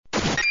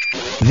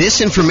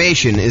This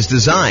information is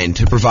designed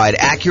to provide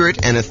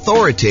accurate and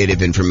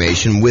authoritative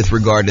information with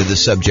regard to the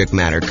subject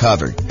matter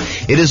covered.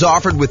 It is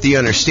offered with the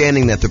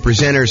understanding that the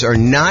presenters are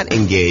not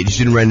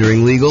engaged in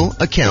rendering legal,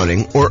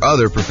 accounting, or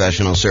other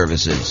professional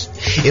services.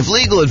 If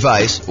legal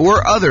advice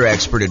or other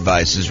expert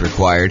advice is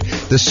required,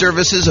 the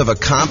services of a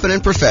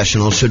competent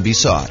professional should be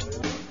sought.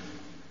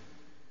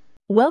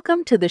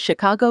 Welcome to the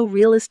Chicago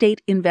Real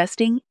Estate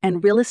Investing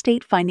and Real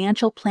Estate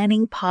Financial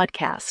Planning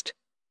Podcast.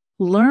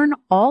 Learn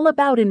all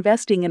about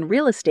investing in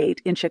real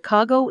estate in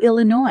Chicago,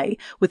 Illinois,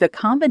 with a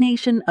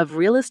combination of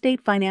real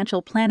estate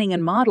financial planning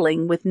and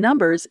modeling with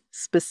numbers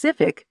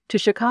specific to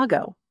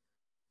Chicago.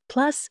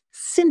 Plus,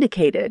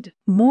 syndicated,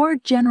 more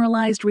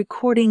generalized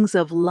recordings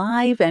of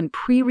live and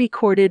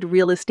pre-recorded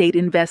real estate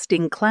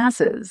investing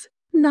classes,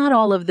 not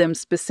all of them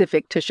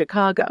specific to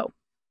Chicago.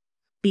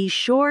 Be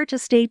sure to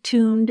stay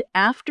tuned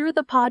after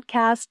the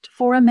podcast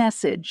for a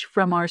message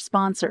from our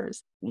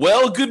sponsors.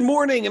 Well, good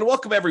morning and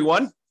welcome,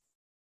 everyone.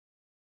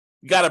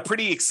 We got a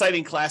pretty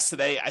exciting class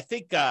today. I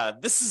think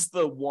this is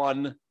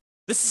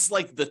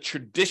like the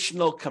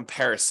traditional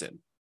comparison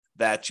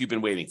that you've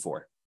been waiting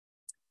for.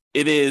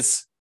 It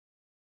is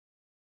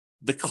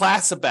the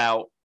class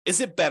about, is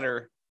it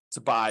better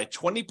to buy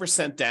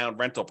 20% down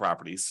rental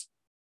properties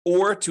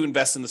or to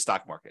invest in the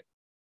stock market?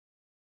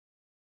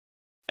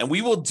 And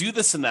we will do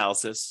this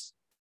analysis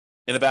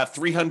in about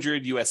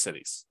 300 U.S.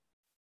 cities.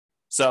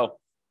 So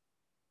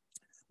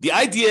the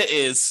idea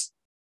is,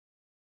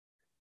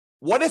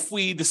 what if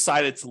we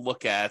decided to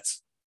look at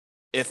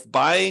if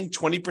buying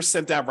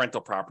 20% down rental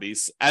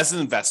properties as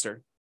an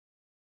investor,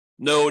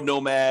 no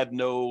nomad,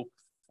 no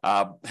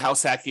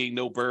house hacking,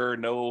 no BRRRR,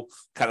 no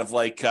kind of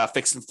like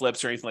fix and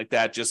flips or anything like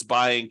that, just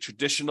buying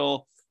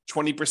traditional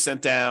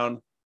 20%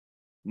 down,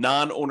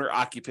 non-owner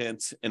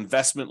occupant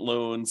investment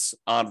loans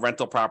on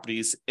rental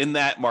properties in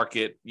that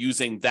market,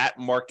 using that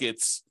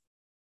market's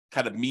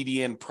kind of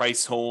median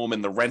price home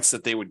and the rents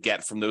that they would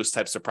get from those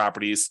types of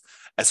properties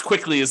as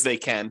quickly as they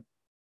can.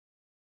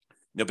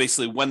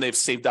 Basically when they've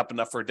saved up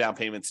enough for a down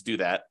payment to do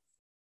that.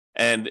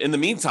 And in the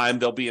meantime,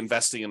 they'll be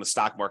investing in the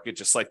stock market,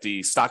 just like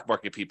the stock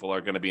market people are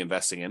going to be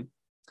investing in.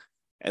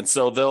 And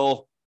so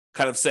they'll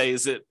kind of say,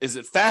 is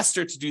it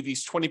faster to do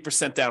these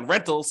 20% down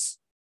rentals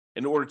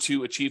in order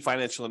to achieve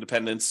financial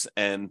independence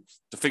and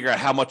to figure out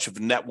how much of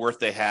net worth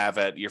they have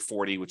at year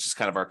 40, which is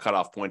kind of our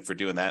cutoff point for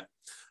doing that.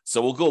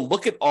 So we'll go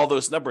look at all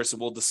those numbers and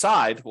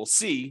we'll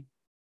see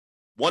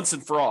once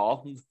and for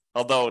all,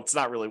 although it's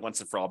not really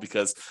once and for all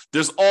because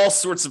there's all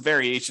sorts of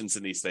variations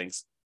in these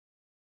things.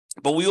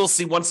 But we will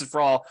see once and for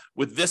all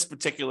with this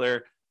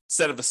particular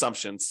set of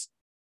assumptions,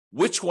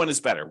 which one is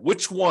better?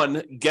 Which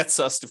one gets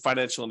us to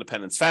financial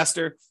independence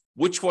faster?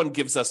 Which one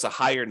gives us a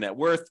higher net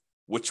worth?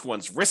 Which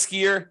one's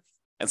riskier?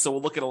 And so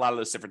we'll look at a lot of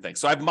those different things.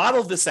 So I've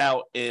modeled this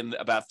out in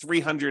about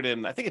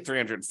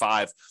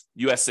 305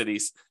 U.S.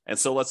 cities. And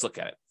so let's look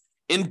at it.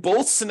 In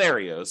both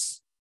scenarios,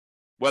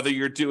 whether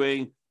you're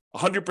doing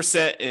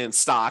 100% in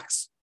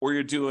stocks or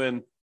you're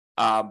doing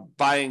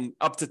buying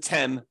up to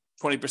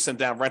 20%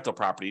 down rental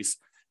properties,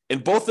 in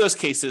both those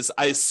cases,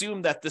 I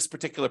assume that this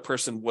particular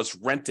person was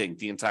renting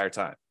the entire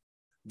time.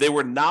 They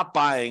were not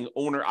buying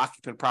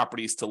owner-occupant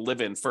properties to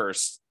live in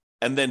first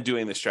and then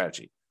doing the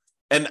strategy.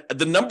 And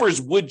the numbers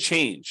would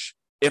change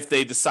if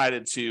they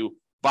decided to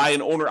buy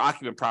an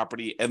owner-occupant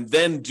property and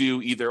then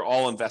do either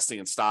all investing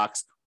in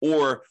stocks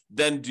or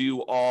then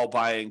do all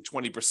buying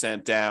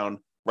 20% down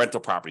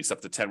rental properties,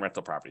 up to 10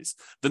 rental properties.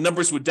 The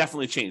numbers would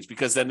definitely change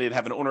because then they'd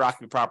have an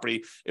owner-occupant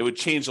property. It would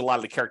change a lot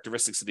of the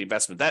characteristics of the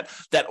investment.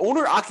 That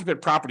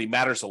owner-occupant property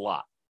matters a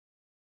lot.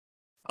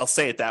 I'll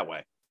say it that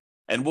way.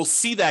 And we'll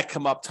see that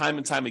come up time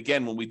and time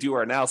again when we do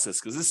our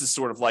analysis, because this is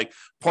sort of like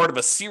part of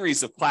a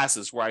series of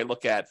classes where I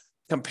look at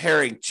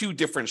comparing two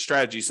different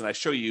strategies and I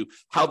show you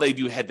how they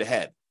do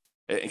head-to-head.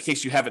 In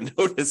case you haven't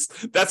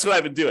noticed, that's what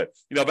I've been doing.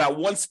 About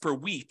once per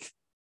week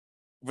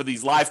for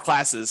these live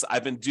classes,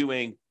 I've been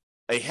doing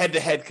a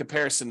head-to-head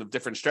comparison of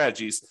different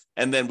strategies,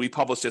 and then we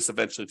publish this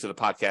eventually to the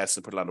podcast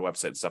and put it on the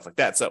website and stuff like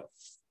that. So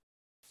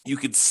you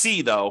can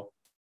see, though,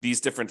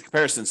 these different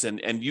comparisons,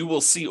 and you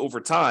will see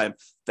over time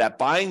that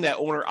buying that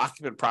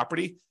owner-occupant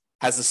property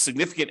has a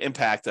significant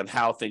impact on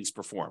how things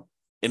perform.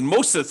 And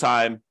most of the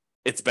time,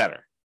 it's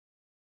better.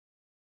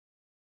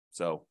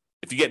 So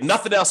if you get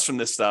nothing else from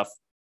this stuff,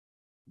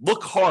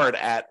 look hard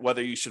at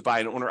whether you should buy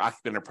an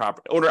owner-occupant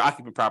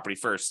property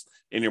first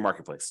in your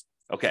marketplace.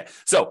 Okay,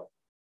 so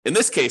in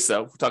this case,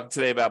 though, we're talking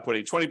today about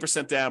putting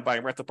 20% down,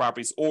 buying rental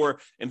properties, or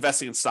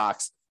investing in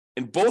stocks.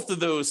 In both of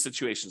those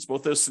situations,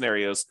 both those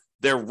scenarios,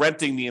 they're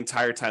renting the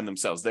entire time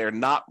themselves. They are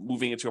not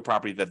moving into a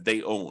property that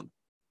they own.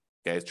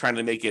 Okay, trying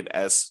to make it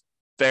as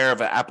fair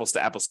of an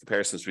apples-to-apples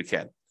comparison as we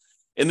can.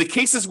 In the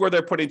cases where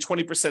they're putting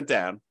 20%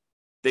 down,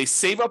 they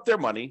save up their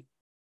money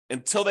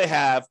until they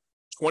have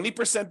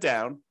 20%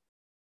 down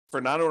for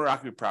non-owner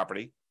occupied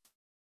property,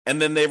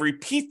 and then they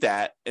repeat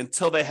that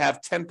until they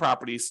have 10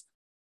 properties,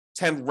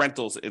 10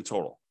 rentals in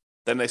total.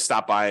 Then they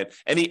stop buying.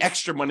 Any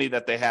extra money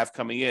that they have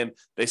coming in,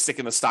 they stick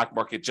in the stock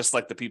market, just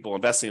like the people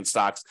investing in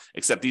stocks,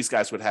 except these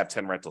guys would have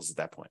 10 rentals at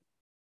that point.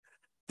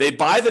 They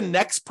buy the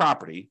next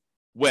property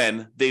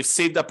when they've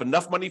saved up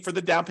enough money for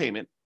the down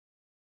payment,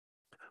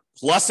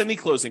 plus any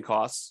closing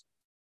costs,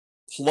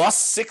 plus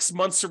 6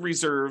 months of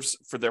reserves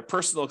for their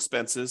personal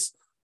expenses,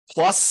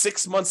 plus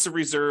 6 months of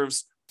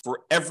reserves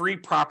for every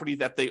property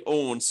that they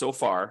own so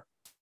far.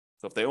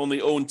 So if they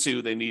only own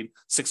 2, they need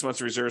 6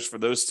 months of reserves for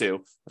those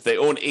 2. If they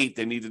own 8,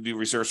 they need to do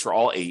reserves for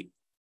all 8.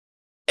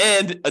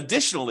 And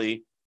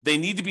additionally, they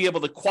need to be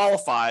able to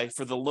qualify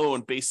for the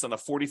loan based on a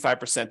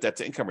 45% debt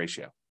to income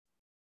ratio.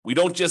 We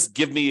don't just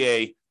give me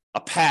a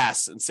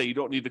pass and say you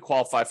don't need to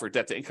qualify for a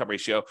debt to income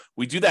ratio.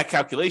 We do that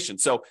calculation.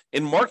 So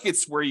in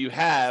markets where you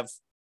have,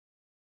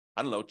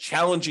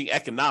 challenging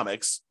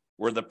economics,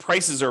 where the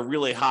prices are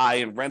really high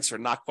and rents are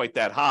not quite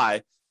that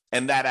high,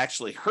 and that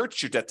actually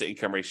hurts your debt to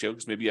income ratio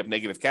because maybe you have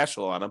negative cash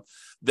flow on them,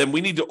 then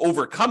we need to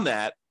overcome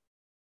that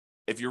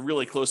if you're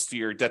really close to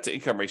your debt to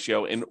income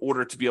ratio in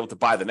order to be able to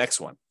buy the next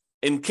one.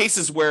 In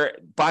cases where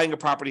buying a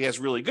property has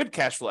really good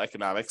cash flow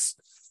economics,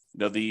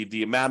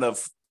 the amount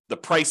of the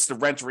price to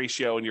rent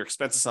ratio and your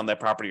expenses on that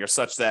property are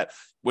such that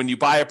when you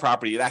buy a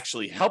property, it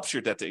actually helps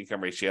your debt to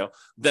income ratio,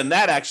 then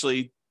that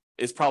actually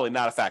is probably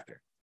not a factor.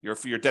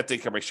 Your debt to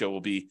income ratio will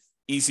be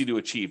easy to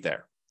achieve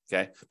there.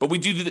 Okay. But we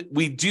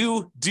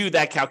do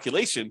that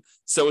calculation.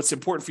 So it's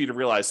important for you to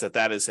realize that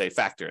that is a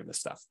factor in this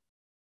stuff.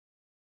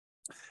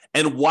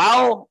 And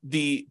while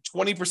the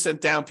 20%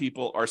 down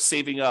people are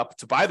saving up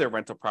to buy their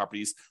rental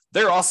properties,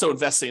 they're also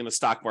investing in the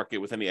stock market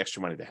with any extra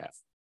money they have.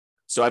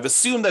 So I've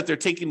assumed that they're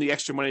taking the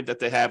extra money that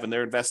they have and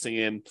they're investing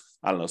in,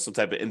 some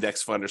type of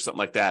index fund or something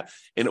like that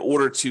in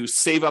order to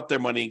save up their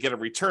money and get a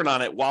return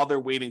on it while they're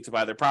waiting to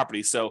buy their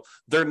property. So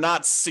they're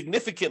not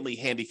significantly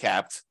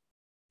handicapped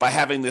by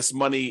having this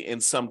money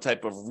in some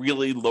type of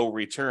really low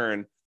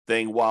return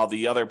thing, while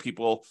the other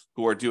people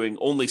who are doing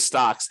only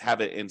stocks have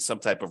it in some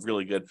type of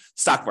really good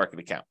stock market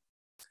account.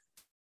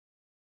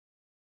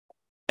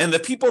 And the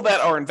people that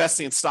are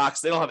investing in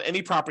stocks, they don't have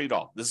any property at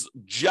all. This is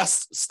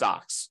just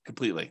stocks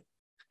completely.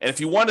 And if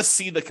you want to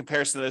see the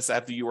comparison of this, I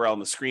have the URL on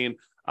the screen.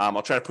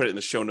 I'll try to put it in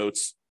the show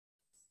notes.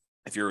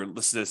 If you're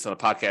listening to this on a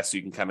podcast, so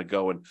you can kind of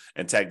go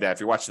and tag that. If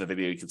you're watching the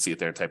video, you can see it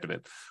there and type it in.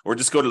 Or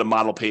just go to the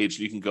model page.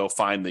 And you can go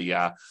find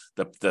the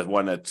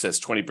one that says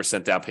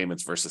 20% down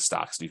payments versus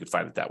stocks. And you can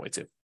find it that way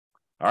too.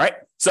 All right.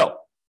 So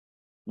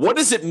what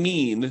does it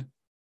mean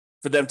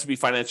for them to be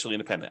financially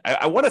independent?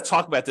 I want to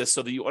talk about this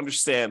so that you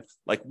understand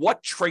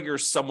what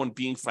triggers someone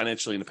being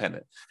financially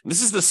independent. And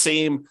this is the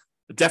same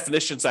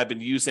definitions I've been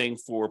using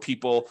for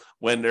people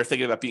when they're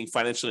thinking about being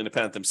financially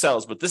independent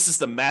themselves, but this is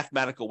the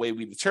mathematical way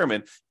we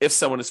determine if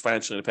someone is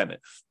financially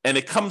independent. And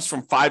it comes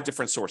from 5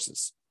 different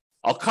sources.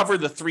 I'll cover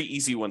the 3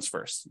 easy ones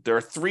first. There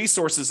are 3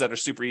 sources that are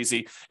super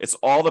easy. It's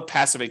all the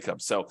passive income.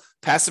 So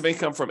passive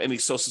income from any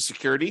Social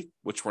Security,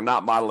 which we're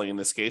not modeling in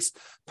this case.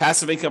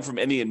 Passive income from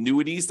any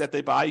annuities that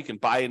they buy. You can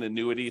buy an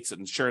annuity. It's an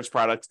insurance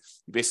product.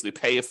 You basically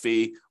pay a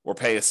fee or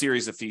pay a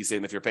series of fees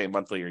in if you're paying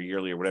monthly or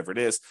yearly or whatever it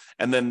is.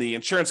 And then the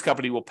insurance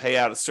company will pay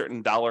out a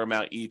certain dollar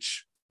amount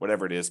each,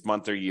 whatever it is,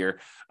 month or year,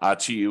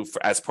 to you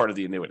as part of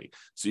the annuity.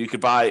 So you could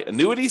buy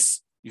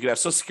annuities. You could have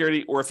Social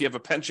Security, or if you have a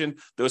pension,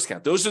 those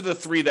count. Those are the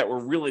 3 that we're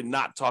really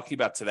not talking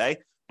about today,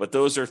 but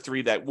those are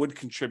 3 that would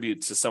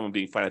contribute to someone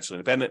being financially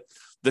independent.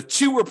 The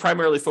 2 we're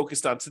primarily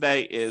focused on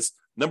today is,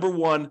 number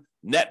 1,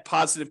 net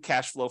positive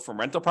cash flow from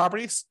rental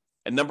properties,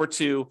 and number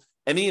 2,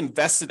 any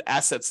invested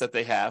assets that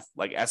they have,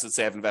 like assets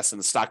they have invested in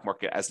the stock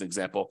market, as an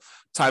example,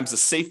 times the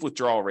safe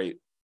withdrawal rate.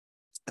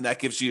 And that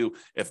gives you,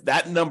 if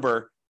that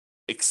number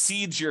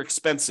exceeds your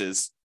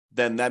expenses,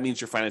 then that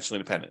means you're financially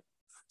independent.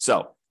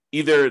 So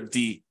either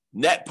the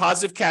net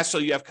positive cash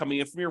flow you have coming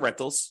in from your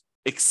rentals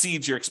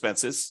exceeds your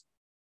expenses,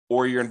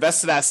 or your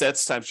invested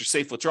assets times your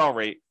safe withdrawal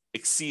rate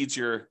exceeds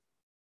your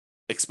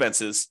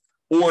expenses,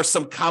 or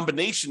some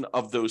combination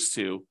of those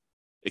 2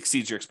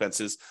 exceeds your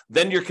expenses,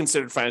 then you're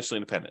considered financially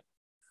independent.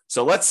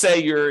 So let's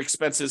say your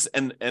expenses,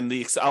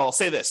 I'll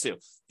say this too,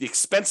 the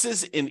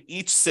expenses in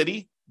each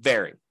city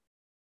vary.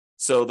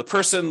 So the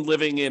person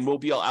living in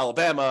Mobile,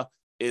 Alabama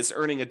is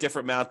earning a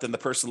different amount than the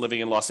person living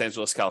in Los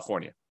Angeles,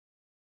 California,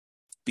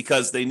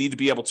 because they need to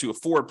be able to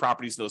afford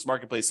properties in those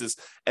marketplaces.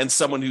 And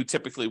someone who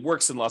typically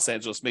works in Los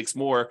Angeles makes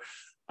more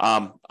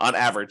on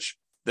average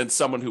than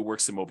someone who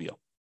works in Mobile.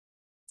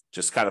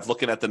 Just kind of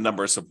looking at the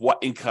numbers of what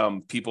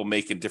income people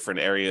make in different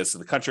areas of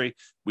the country,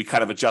 we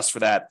kind of adjust for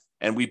that.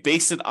 And we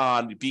base it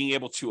on being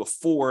able to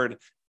afford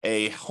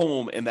a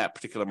home in that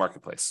particular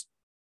marketplace.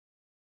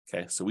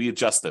 Okay, so we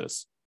adjust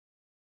those.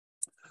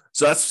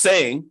 So that's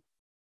saying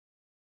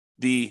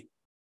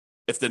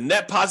if the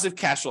net positive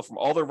cash flow from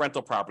all their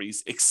rental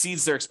properties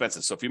exceeds their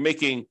expenses. So if you're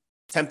making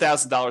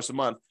 $10,000 a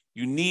month,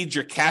 you need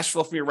your cash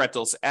flow from your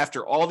rentals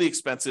after all the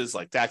expenses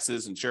like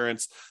taxes,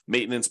 insurance,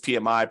 maintenance,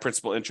 PMI,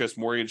 principal, interest,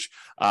 mortgage,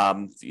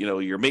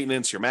 your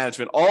maintenance, your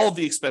management, all of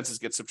the expenses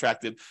get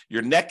subtracted.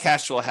 Your net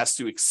cash flow has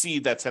to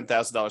exceed that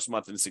 $10,000 a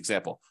month in this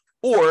example.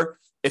 Or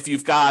if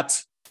you've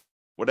got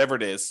whatever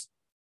it is,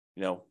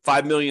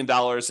 $5 million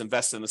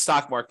invested in the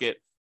stock market,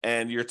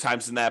 and you're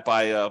timesing that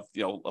by a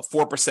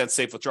 4%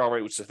 safe withdrawal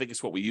rate, which I think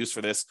is what we use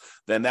for this,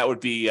 then that would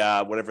be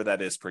whatever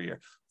that is per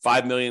year.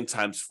 $5 million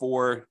times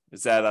 4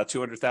 is that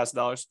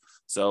 $200,000.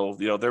 So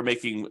they're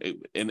making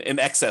in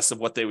excess of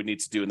what they would need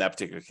to do in that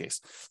particular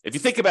case. If you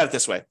think about it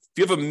this way, if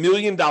you have $1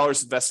 million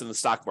invested in the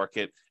stock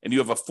market and you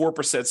have a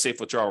 4% safe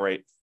withdrawal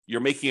rate, you're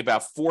making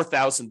about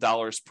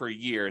 $4,000 per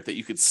year that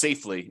you could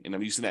safely, and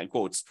I'm using that in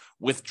quotes,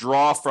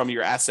 withdraw from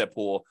your asset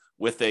pool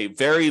with a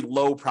very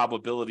low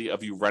probability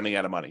of you running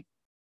out of money.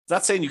 It's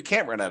not saying you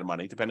can't run out of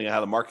money, depending on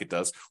how the market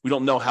does. We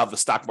don't know how the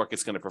stock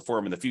market's going to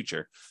perform in the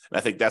future. And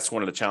I think that's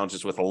one of the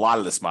challenges with a lot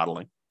of this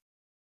modeling.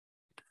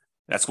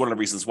 That's one of the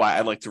reasons why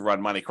I like to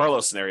run Monte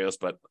Carlo scenarios,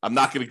 but I'm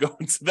not going to go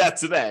into that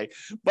today.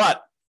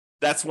 But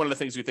that's one of the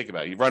things we think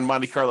about. You run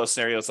Monte Carlo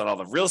scenarios on all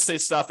the real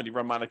estate stuff, and you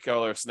run Monte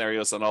Carlo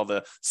scenarios on all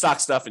the stock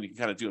stuff, and you can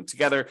kind of do them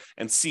together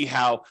and see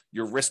how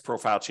your risk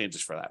profile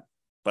changes for that.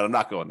 But I'm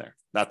not going there,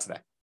 not today.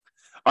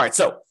 All right,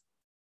 so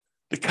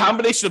the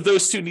combination of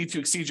those two need to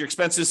exceed your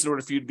expenses in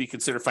order for you to be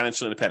considered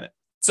financially independent.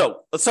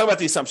 So let's talk about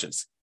the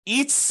assumptions.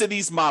 Each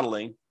city's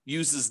modeling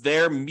uses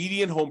their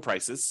median home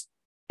prices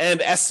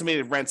and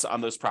estimated rents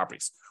on those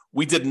properties.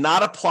 We did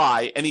not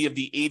apply any of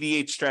the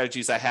 88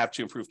 strategies I have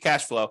to improve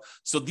cash flow.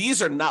 So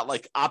these are not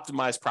like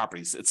optimized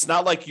properties. It's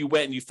not like you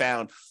went and you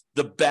found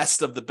the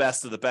best of the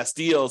best of the best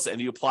deals and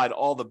you applied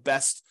all the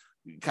best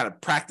kind of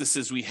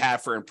practices we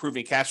have for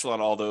improving cash flow on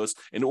all those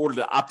in order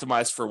to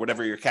optimize for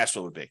whatever your cash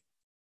flow would be.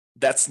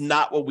 That's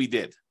not what we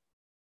did.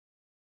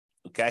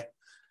 Okay.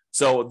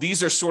 So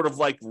these are sort of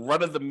like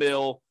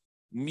run-of-the-mill,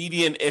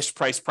 median-ish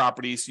price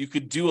properties. You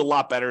could do a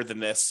lot better than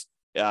this.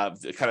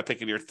 Kind of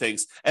picking your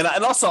things. And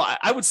also,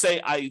 I would say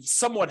I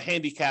somewhat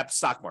handicapped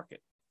stock market.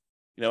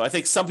 I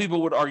think some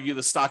people would argue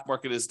the stock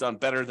market has done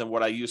better than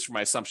what I used for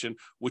my assumption,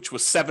 which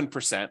was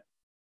 7%.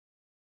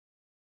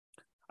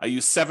 I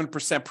use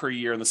 7% per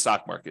year in the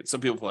stock market. Some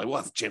people are like,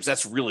 well, James,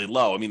 that's really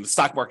low. I mean, the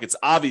stock market's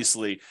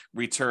obviously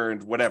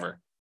returned whatever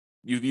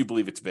you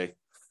believe it to be.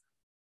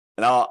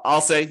 And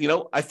I'll say,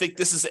 I think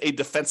this is a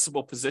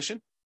defensible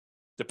position,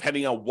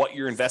 depending on what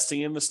you're investing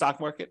in the stock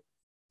market.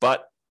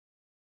 But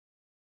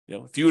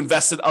if you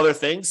invest in other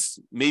things,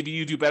 maybe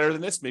you do better than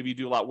this, maybe you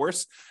do a lot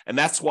worse. And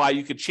that's why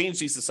you could change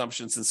these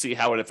assumptions and see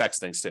how it affects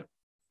things too.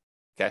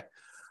 Okay.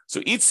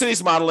 So each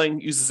city's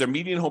modeling uses their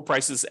median home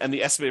prices and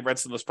the estimated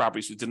rents in those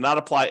properties. We did not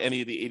apply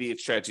any of the 88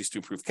 strategies to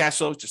improve cash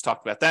flow. Just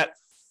talked about that.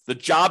 The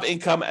job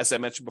income, as I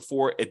mentioned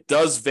before, it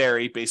does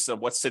vary based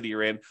on what city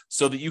you're in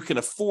so that you can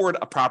afford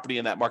a property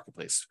in that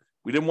marketplace.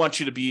 We didn't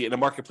want you to be in a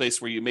marketplace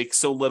where you make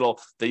so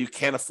little that you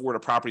can't afford a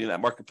property in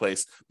that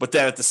marketplace. But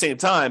then at the same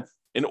time,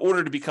 in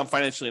order to become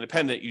financially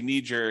independent, you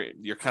need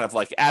your kind of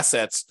like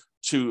assets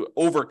to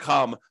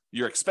overcome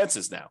your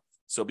expenses now.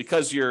 So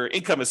because your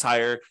income is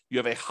higher, you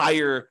have a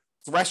higher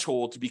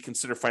threshold to be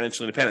considered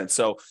financially independent.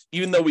 So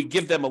even though we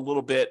give them a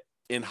little bit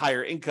in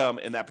higher income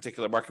in that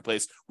particular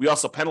marketplace, we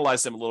also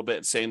penalize them a little bit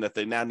in saying that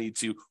they now need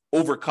to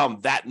overcome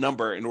that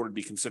number in order to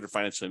be considered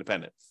financially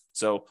independent.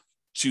 So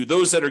to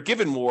those that are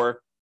given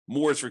more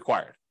is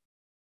required.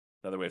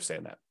 Another way of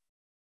saying that.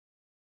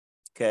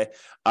 Okay.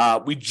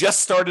 We just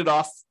started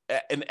off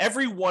in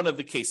every one of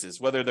the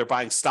cases, whether they're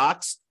buying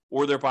stocks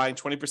or they're buying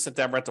 20%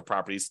 down rental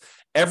properties,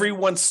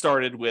 everyone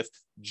started with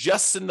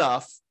just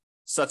enough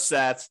such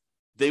that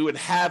they would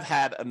have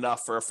had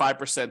enough for a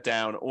 5%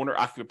 down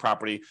owner-occupant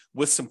property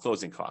with some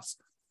closing costs.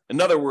 In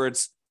other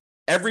words,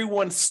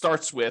 everyone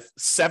starts with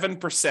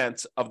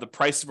 7% of the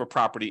price of a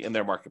property in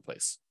their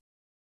marketplace.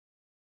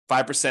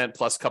 5%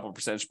 plus a couple of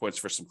percentage points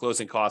for some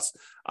closing costs.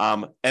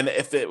 And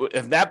if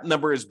that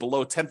number is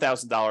below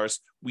 $10,000,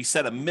 we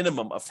set a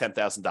minimum of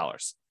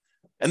 $10,000.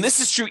 And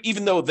this is true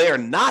even though they are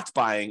not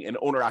buying an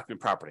owner-occupant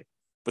property.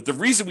 But the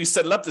reason we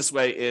set it up this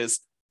way is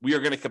we are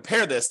going to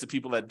compare this to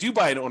people that do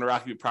buy an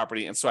owner-occupant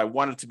property. And so I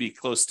wanted to be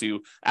close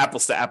to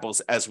apples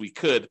as we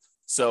could.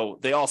 So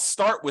they all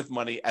start with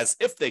money as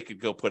if they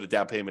could go put a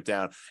down payment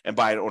down and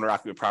buy an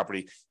owner-occupant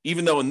property,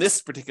 even though in this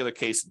particular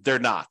case, they're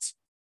not.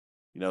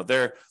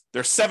 They're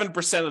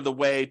 7% of the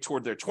way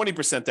toward their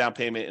 20% down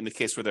payment in the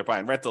case where they're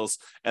buying rentals,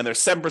 and they're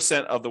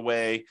 7% of the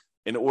way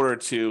in order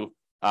to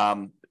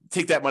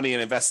take that money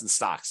and invest in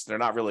stocks. They're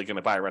not really going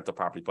to buy a rental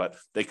property, but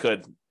they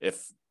could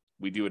if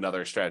we do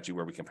another strategy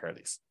where we compare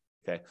these.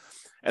 Okay.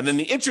 And then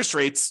the interest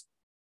rates,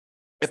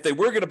 if they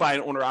were going to buy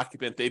an owner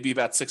occupant, they'd be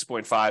about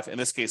 6.5. In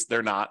this case,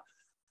 they're not.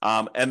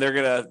 And they're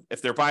going to,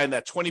 if they're buying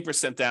that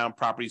 20% down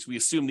properties, we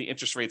assume the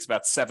interest rate's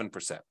about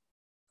 7%.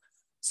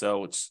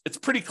 So it's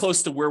pretty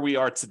close to where we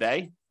are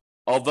today,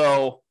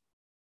 although,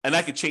 and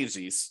I could change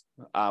these,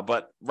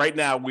 but right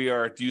now we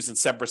are using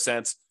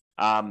 7%.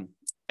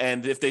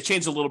 And if they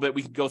change a little bit,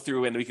 we can go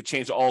through and we could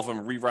change all of them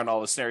and rerun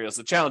all the scenarios.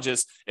 The challenge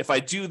is if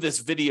I do this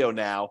video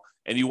now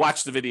and you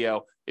watch the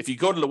video, if you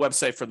go to the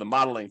website for the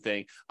modeling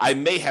thing, I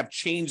may have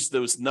changed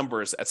those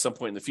numbers at some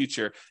point in the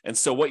future. And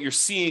so what you're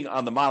seeing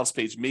on the models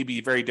page may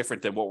be very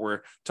different than what we're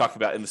talking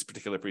about in this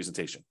particular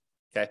presentation.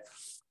 Okay.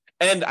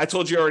 And I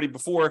told you already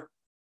before,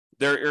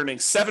 they're earning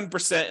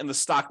 7% in the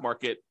stock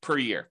market per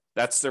year.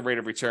 That's their rate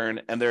of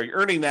return. And they're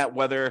earning that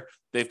whether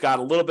they've got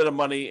a little bit of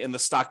money in the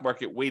stock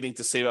market waiting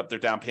to save up their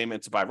down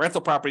payment to buy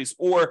rental properties,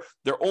 or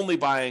they're only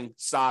buying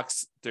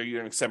stocks, they're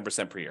earning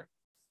 7% per year.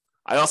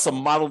 I also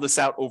modeled this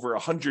out over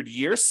 100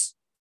 years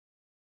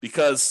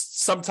because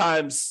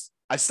sometimes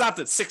I stopped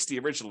at 60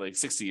 originally,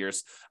 60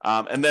 years.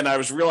 And then I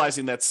was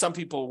realizing that some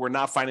people were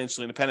not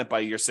financially independent by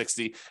year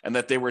 60 and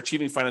that they were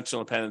achieving financial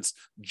independence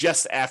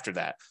just after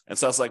that. And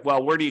so I was like,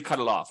 well, where do you cut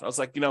it off? I was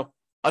like,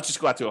 I'll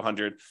just go out to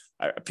 100.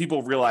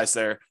 People realize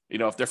if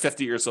they're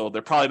 50 years old,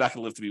 they're probably not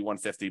going to live to be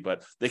 150,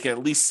 but they can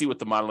at least see what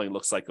the modeling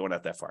looks like going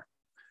out that far.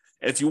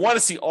 And if you want to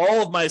see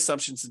all of my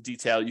assumptions in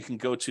detail, you can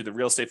go to the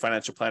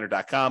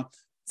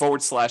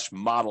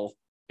realestatefinancialplanner.com/model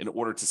in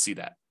order to see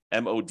that.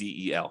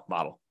 MODEL,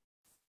 model.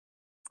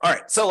 All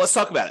right, so let's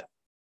talk about it.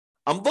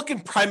 I'm looking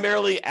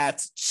primarily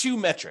at two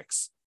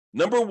metrics.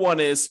 Number one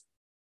is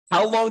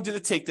how long did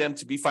it take them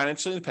to be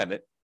financially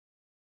independent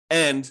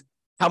and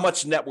how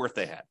much net worth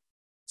they had.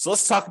 So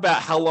let's talk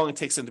about how long it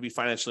takes them to be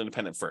financially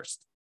independent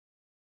first.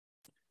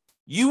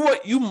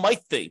 You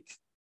might think,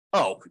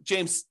 oh,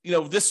 James,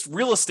 this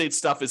real estate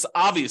stuff is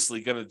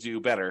obviously going to do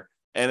better,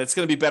 and it's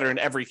going to be better in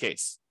every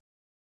case.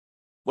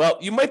 Well,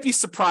 you might be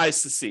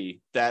surprised to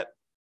see that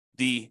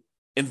the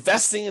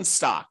investing in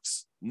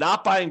stocks,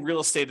 not buying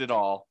real estate at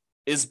all,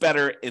 is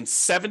better in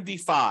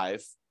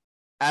 75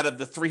 out of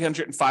the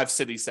 305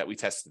 cities that we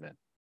tested in.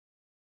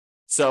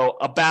 So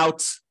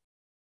about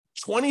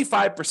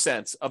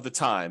 25% of the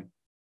time,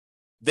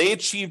 they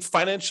achieved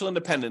financial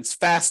independence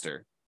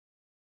faster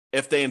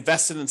if they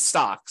invested in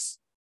stocks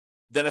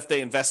than if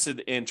they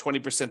invested in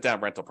 20% down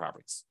rental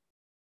properties.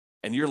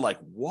 And you're like,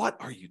 what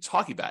are you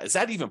talking about? Is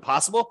that even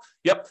possible?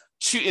 Yep.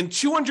 In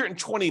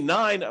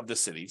 229 of the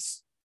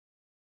cities,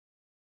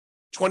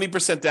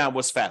 20% down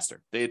was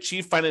faster. They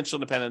achieved financial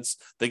independence.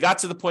 They got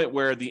to the point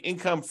where the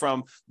income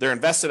from their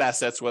invested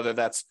assets, whether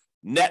that's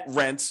net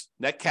rent,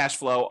 net cash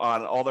flow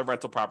on all their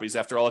rental properties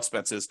after all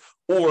expenses,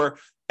 or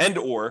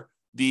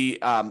the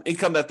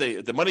income that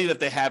the money that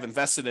they have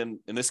invested in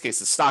this case,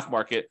 the stock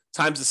market,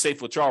 times the safe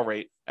withdrawal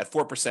rate at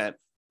 4%,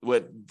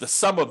 with the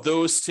sum of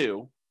those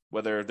two,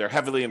 whether they're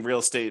heavily in real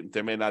estate,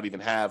 they may not even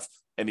have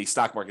any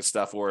stock market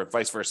stuff or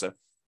vice versa.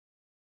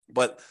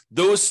 But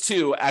those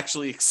two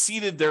actually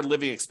exceeded their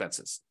living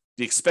expenses,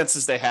 the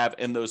expenses they have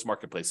in those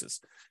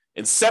marketplaces.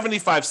 In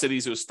 75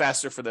 cities, it was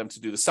faster for them to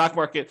do the stock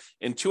market.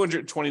 In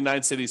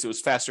 229 cities, it was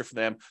faster for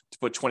them to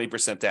put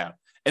 20% down.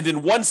 And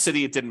in one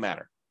city, it didn't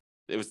matter.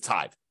 It was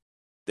tied.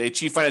 They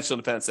achieved financial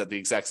independence at the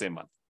exact same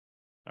month.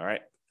 All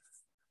right.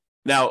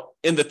 Now,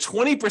 in the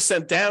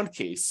 20% down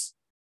case,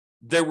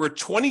 there were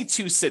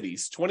 22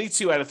 cities,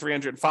 22 out of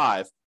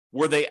 305,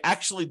 where they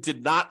actually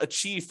did not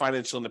achieve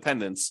financial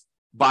independence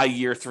by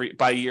year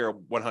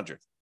 100.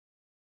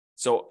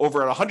 So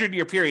over a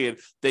 100-year period,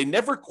 they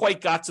never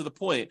quite got to the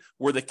point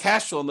where the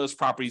cash flow in those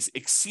properties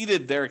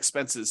exceeded their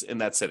expenses in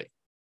that city,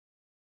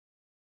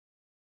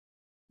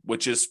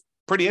 which is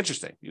pretty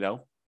interesting,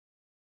 Now,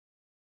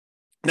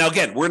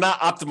 again, we're not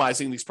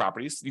optimizing these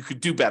properties. You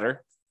could do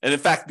better. And in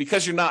fact,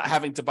 because you're not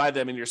having to buy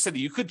them in your city,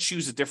 you could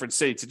choose a different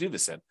city to do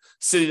this in,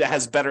 city that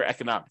has better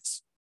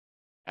economics,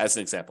 as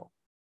an example.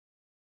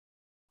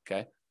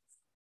 Okay.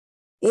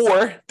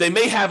 Or they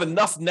may have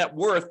enough net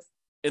worth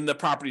in the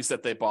properties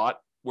that they bought,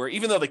 where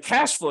even though the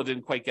cash flow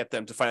didn't quite get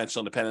them to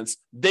financial independence,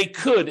 they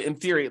could, in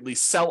theory, at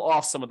least sell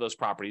off some of those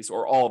properties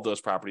or all of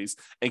those properties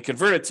and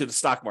convert it to the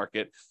stock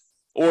market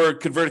or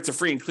convert it to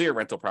free and clear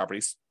rental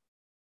properties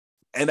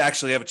and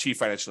actually have achieved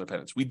financial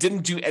independence. We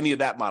didn't do any of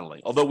that modeling,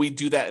 although we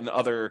do that in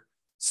other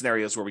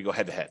scenarios where we go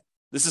head to head.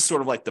 This is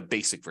sort of like the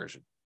basic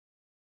version.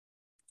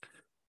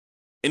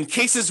 In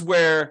cases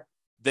where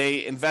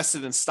they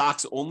invested in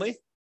stocks only,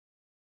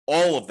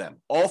 all of them,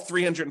 all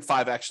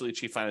 305 actually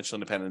achieved financial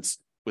independence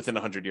within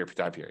a 100-year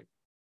time period.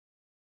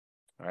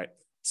 All right.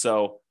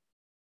 So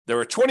there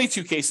were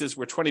 22 cases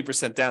where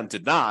 20% down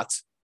did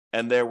not,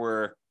 and there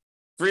were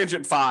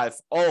 305,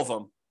 all of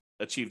them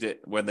achieved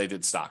it when they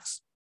did stocks.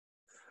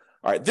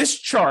 All right, this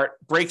chart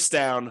breaks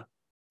down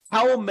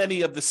how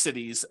many of the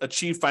cities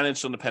achieve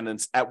financial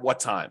independence at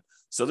what time.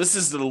 So this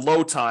is the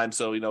low time.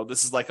 So,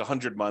 this is like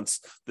 100 months.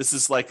 This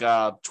is like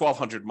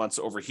 1,200 months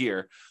over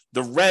here.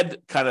 The red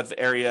kind of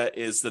area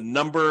is the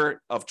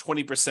number of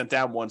 20%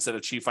 down ones that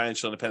achieve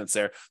financial independence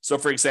there. So,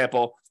 for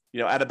example,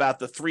 at about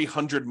the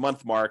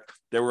 300-month mark,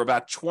 there were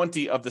about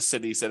 20 of the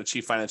cities that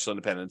achieve financial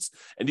independence.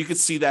 And you can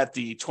see that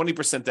the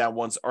 20% down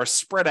ones are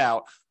spread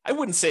out, I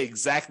wouldn't say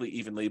exactly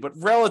evenly, but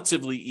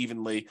relatively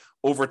evenly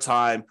over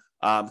time,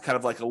 kind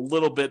of like a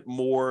little bit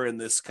more in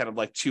this kind of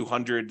like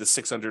 200 to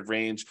 600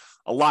 range,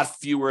 a lot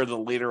fewer the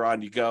later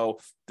on you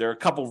go. There are a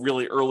couple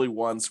really early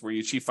ones where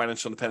you achieve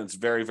financial independence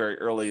very, very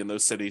early in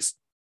those cities.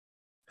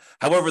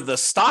 However, the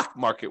stock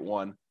market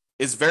one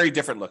is very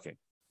different looking.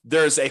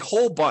 There's a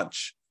whole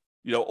bunch,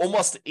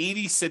 almost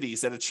 80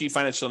 cities that achieve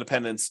financial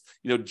independence,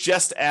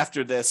 just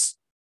after this,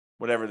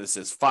 whatever this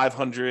is,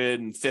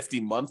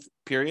 550-month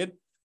period.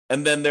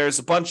 And then there's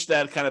a bunch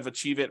that kind of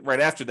achieve it right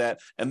after that.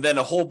 And then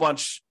a whole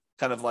bunch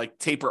kind of like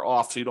taper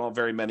off, so you don't have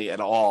very many at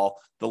all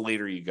the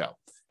later you go.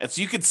 And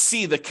so you can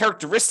see the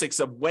characteristics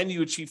of when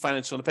you achieve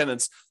financial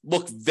independence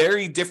look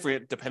very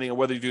different depending on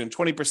whether you're doing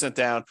 20%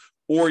 down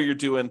or you're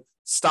doing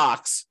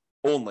stocks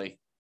only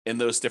in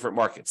those different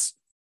markets.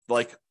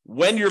 like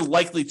when you're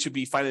likely to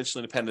be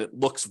financially independent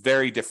looks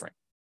very different.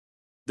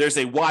 There's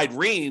a wide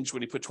range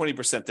when you put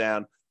 20%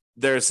 down.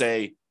 There's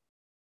a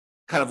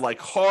kind of like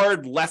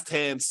hard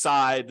left-hand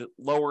side,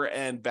 lower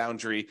end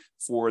boundary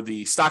for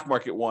the stock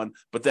market one,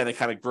 but then it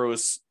kind of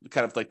grows,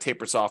 kind of like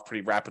tapers off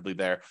pretty rapidly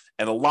there.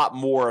 And a lot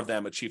more of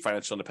them achieve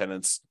financial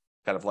independence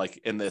kind of like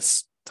in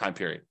this time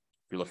period,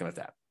 if you're looking at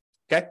that.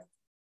 Okay.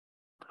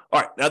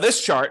 All right. Now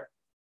this chart,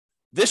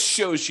 this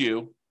shows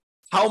you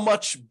how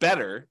much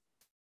better,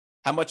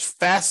 how much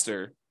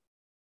faster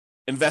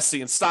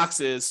investing in stocks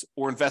is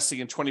or investing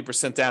in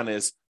 20% down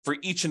is for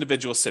each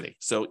individual city.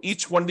 So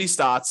each one of these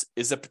dots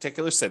is a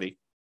particular city.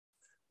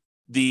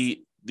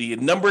 The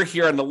number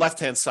here on the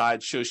left-hand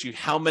side shows you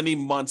how many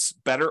months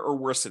better or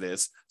worse it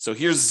is. So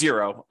here's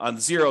 0. On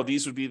 0,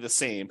 these would be the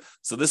same.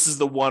 So this is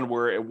the one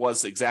where it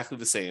was exactly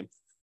the same.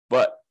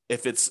 But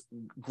if it's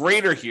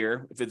greater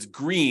here, if it's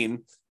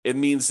green, it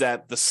means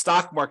that the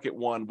stock market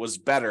one was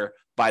better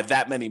by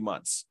that many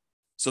months.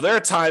 So there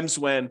are times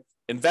when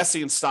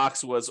investing in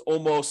stocks was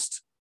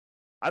almost,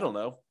 I don't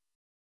know,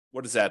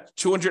 what is that?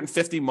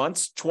 250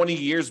 months, 20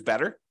 years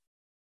better.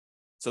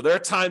 So there are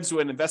times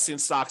when investing in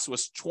stocks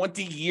was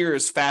 20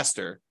 years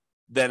faster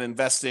than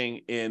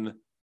investing in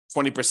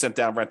 20%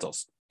 down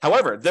rentals.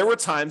 However, there were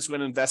times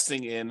when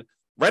investing in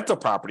rental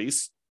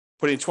properties,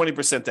 putting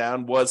 20%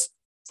 down was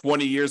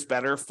 20 years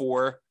better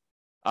for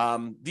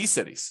these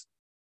cities.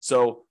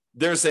 So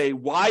there's a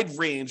wide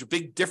range, a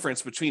big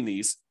difference between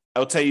these.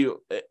 I'll tell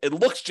you, it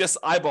looks just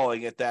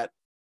eyeballing it that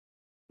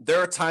there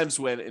are times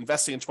when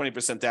investing in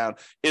 20% down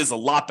is a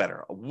lot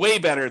better, way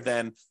better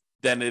than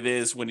it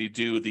is when you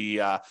do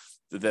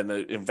than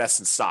invest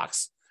in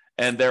stocks.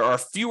 And there are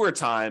fewer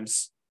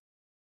times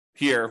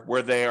here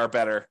where they are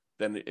better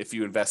than if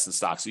you invest in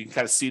stocks. So you can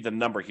kind of see the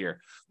number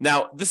here.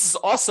 Now, this is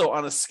also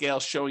on a scale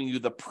showing you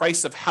the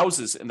price of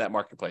houses in that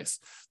marketplace,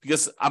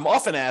 because I'm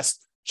often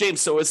asked, James,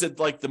 so is it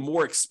like the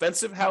more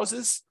expensive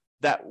houses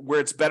that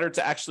where it's better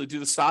to actually do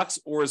the stocks,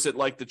 or is it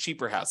like the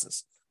cheaper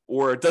houses,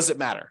 or does it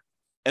matter?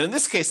 And in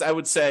this case, I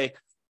would say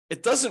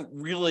it doesn't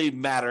really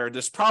matter.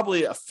 There's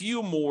probably a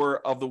few more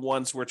of the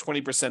ones where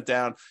 20%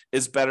 down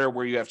is better,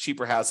 where you have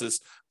cheaper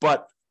houses,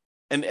 but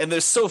and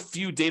there's so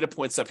few data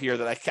points up here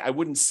that I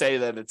wouldn't say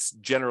that it's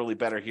generally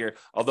better here,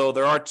 although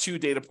there are 2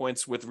 data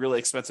points with really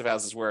expensive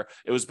houses where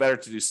it was better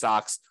to do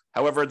stocks.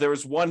 However, there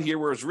was one here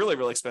where it was really,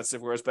 really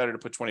expensive, where it's better to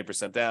put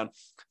 20% down.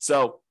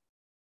 So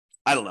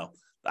I don't know.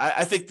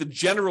 I think the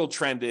general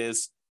trend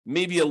is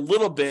maybe a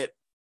little bit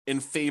in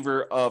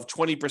favor of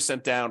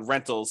 20% down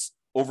rentals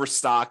over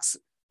stocks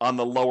on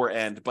the lower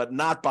end, but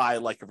not by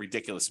like a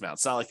ridiculous amount.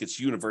 It's not like it's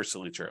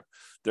universally true.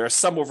 There are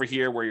some over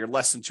here where you're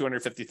less than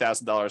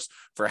 $250,000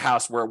 for a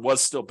house where it was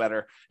still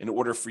better in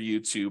order for you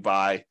to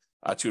buy,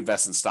 to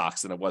invest in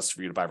stocks than it was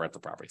for you to buy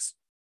rental properties.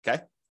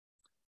 Okay.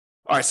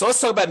 All right. So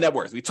let's talk about net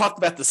worth. We talked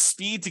about the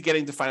speed to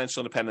getting to financial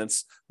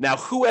independence. Now,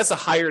 who has a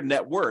higher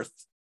net worth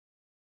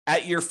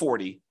at year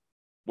 40,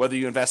 whether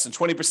you invest in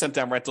 20%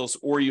 down rentals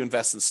or you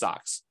invest in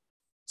stocks?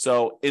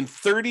 So in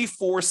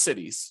 34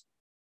 cities,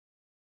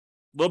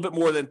 a little bit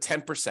more than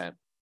 10%,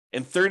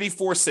 in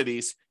 34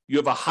 cities, you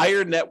have a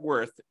higher net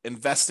worth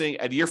investing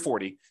at year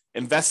 40,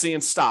 investing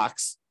in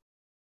stocks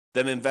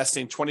than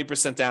investing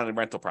 20% down in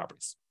rental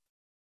properties.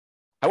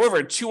 However,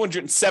 in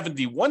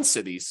 271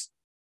 cities,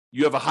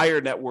 you have a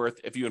higher net worth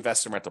if you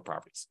invest in rental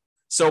properties.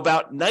 So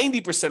about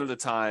 90% of the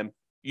time,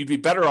 you'd be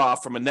better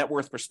off from a net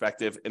worth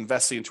perspective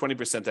investing in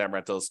 20% down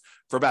rentals.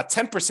 For about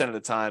 10% of the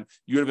time,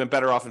 you would have been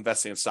better off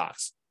investing in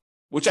stocks,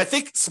 which I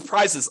think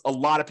surprises a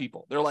lot of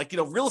people. They're like,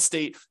 real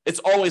estate, it's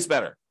always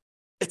better.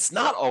 It's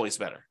not always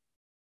better.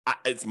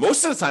 It's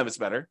most of the time it's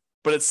better,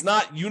 but it's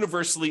not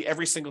universally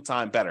every single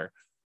time better.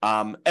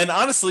 And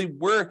honestly,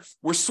 we're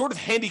sort of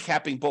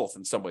handicapping both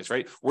in some ways,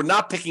 right? We're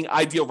not picking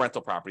ideal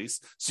rental properties.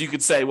 So you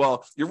could say,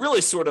 well, you're really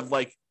sort of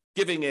like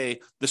giving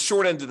the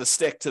short end of the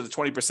stick to the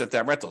 20%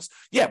 down rentals.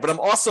 Yeah, but I'm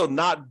also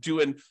not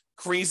doing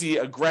crazy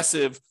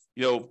aggressive,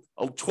 a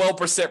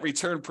 12%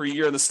 return per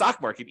year in the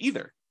stock market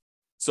either.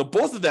 So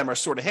both of them are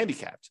sort of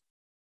handicapped.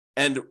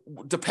 And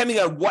depending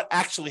on what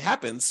actually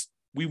happens,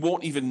 we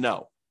won't even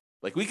know.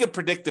 Like we could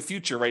predict the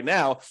future right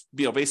now,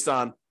 based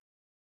on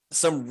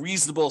some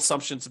reasonable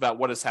assumptions about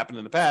what has happened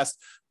in the past.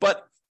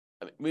 But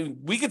I mean,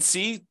 we could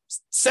see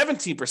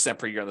 17%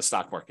 per year in the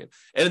stock market.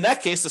 And in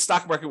that case, the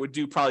stock market would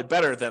do probably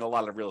better than a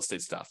lot of real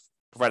estate stuff,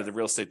 provided the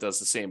real estate does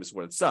the same as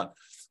what it's done.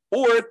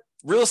 Or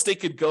real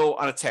estate could go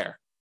on a tear.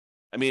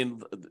 I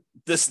mean,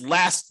 this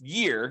last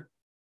year,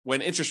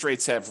 when interest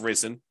rates have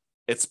risen,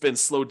 it's been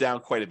slowed down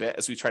quite a bit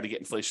as we try to get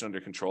inflation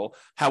under control.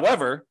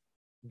 However,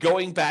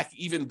 going back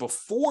even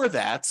before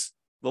that,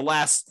 the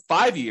last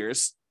 5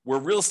 years, where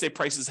real estate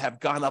prices have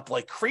gone up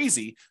like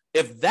crazy,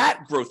 if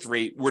that growth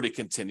rate were to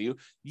continue,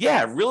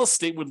 yeah, real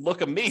estate would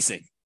look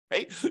amazing,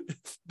 right?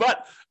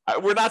 But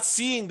We're not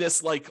seeing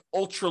this like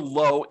ultra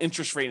low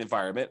interest rate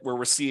environment where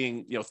we're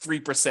seeing 3%,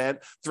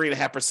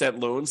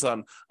 3.5% loans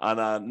on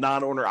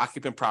non-owner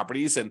occupant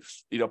properties, and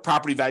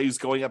property values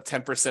going up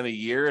 10% a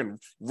year and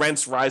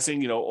rents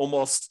rising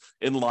almost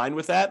in line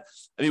with that.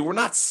 I mean, we're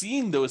not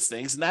seeing those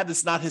things, and that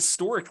is not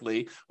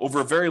historically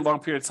over a very long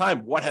period of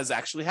time what has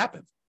actually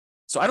happened.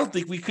 So I don't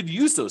think we could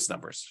use those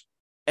numbers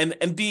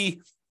and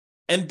be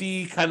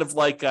kind of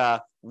like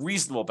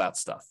reasonable about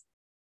stuff,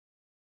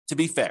 to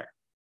be fair.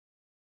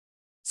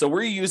 So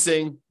we're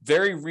using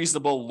very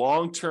reasonable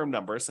long-term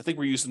numbers. I think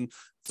we're using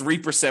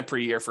 3% per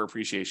year for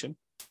appreciation.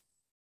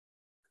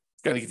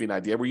 Got to give you an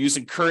idea. We're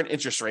using current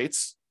interest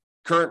rates,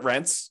 current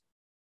rents.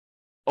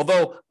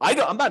 Although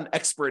I'm not an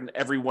expert in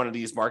every one of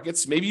these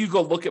markets. Maybe you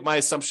go look at my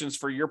assumptions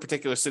for your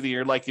particular city. And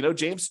you're like,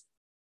 James,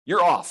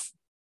 you're off.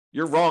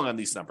 You're wrong on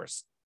these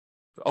numbers.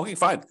 Okay,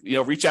 fine.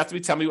 Reach out to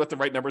me. Tell me what the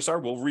right numbers are.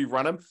 We'll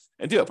rerun them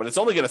and do it. But it's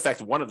only going to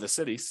affect one of the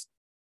cities.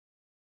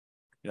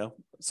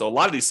 So a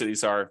lot of these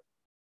cities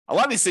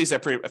I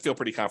feel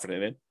pretty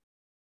confident in.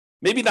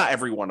 Maybe not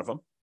every one of them.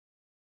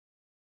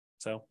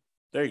 So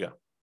there you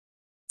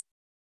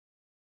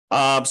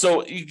go.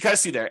 So you can kind of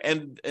see there.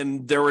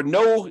 And there were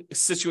no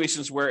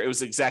situations where it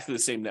was exactly the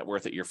same net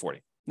worth at year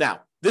 40. Now,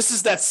 this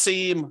is that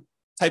same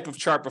type of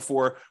chart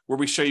before where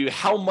we show you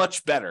how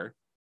much better.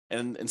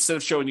 And instead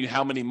of showing you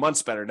how many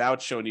months better, now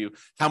it's showing you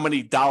how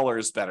many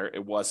dollars better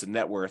it was in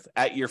net worth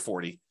at year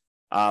 40,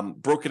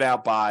 broken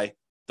out by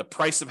the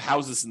price of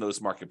houses in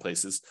those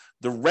marketplaces.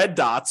 The red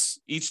dots,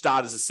 each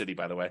dot is a city,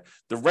 by the way.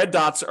 The red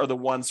dots are the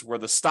ones where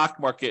the stock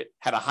market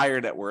had a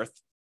higher net worth,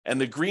 and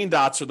the green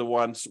dots are the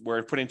ones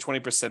where putting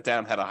 20%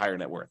 down had a higher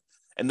net worth.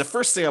 And the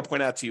first thing I'll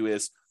point out to you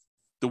is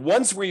the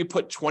ones where you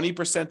put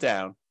 20%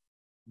 down,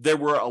 there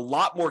were a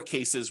lot more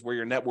cases where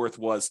your net worth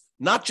was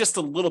not just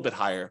a little bit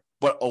higher,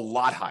 but a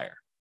lot higher.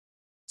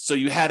 So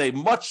you had a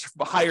much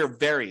higher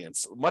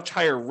variance, much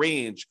higher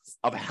range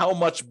of how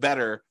much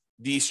better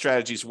these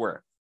strategies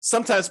were.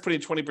 Sometimes putting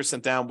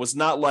 20% down was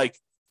not like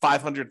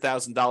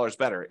 $500,000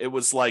 better. It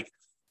was like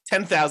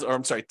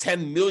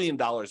 $10 million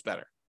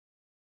better,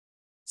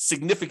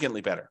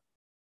 significantly better.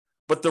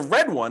 But the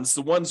red ones,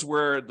 the ones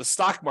where the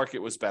stock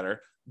market was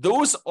better,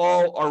 those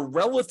all are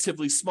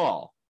relatively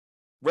small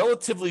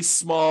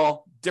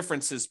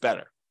differences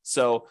better.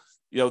 So,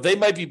 they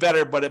might be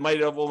better, but it might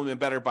have only been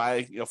better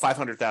by,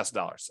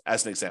 $500,000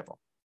 as an example.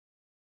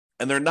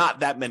 And there are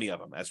not that many of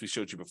them, as we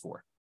showed you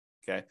before.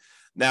 Okay.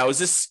 Now, is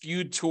this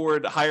skewed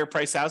toward higher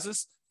price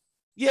houses?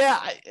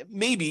 Yeah,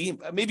 maybe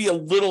a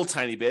little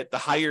tiny bit. The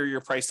higher your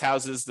priced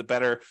houses, the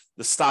better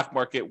the stock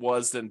market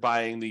was than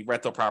buying the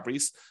rental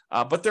properties.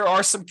 But there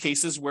are some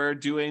cases where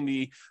doing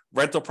the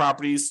rental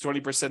properties,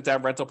 20%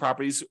 down rental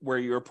properties, where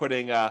you're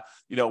putting,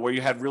 where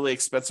you had really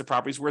expensive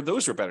properties, where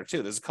those were better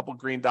too. There's a couple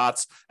green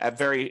dots at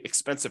very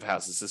expensive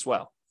houses as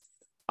well.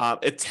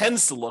 It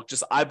tends to look,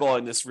 just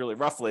eyeballing this really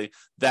roughly,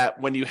 that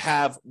when you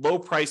have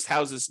low-priced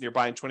houses and you're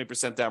buying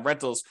 20% down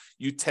rentals,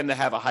 you tend to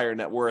have a higher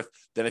net worth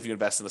than if you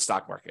invest in the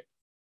stock market.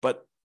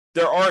 But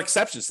there are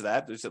exceptions to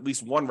that. There's at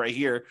least one right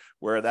here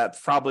where that's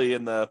probably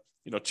in the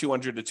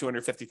 $200,000 to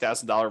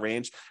 $250,000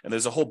 range, and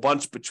there's a whole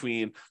bunch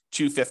between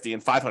 $250,000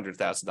 and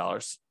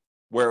 $500,000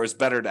 where it was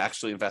better to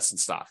actually invest in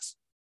stocks.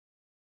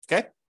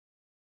 Okay.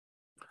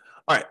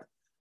 All right.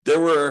 There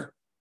were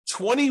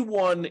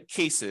 21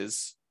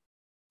 cases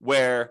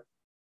where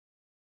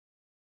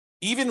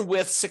even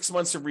with 6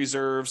 months of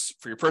reserves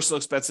for your personal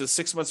expenses,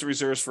 6 months of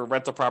reserves for a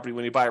rental property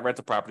when you buy a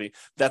rental property,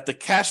 that the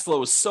cash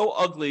flow is so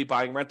ugly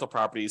buying rental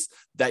properties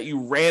that you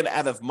ran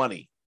out of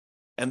money.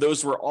 And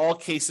those were all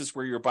cases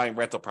where you're buying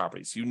rental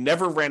properties. You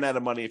never ran out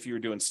of money if you were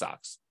doing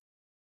stocks.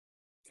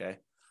 Okay.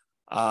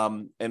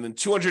 And in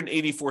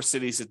 284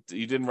 cities,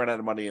 you didn't run out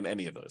of money in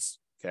any of those.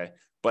 Okay.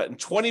 But in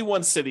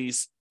 21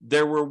 cities,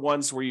 there were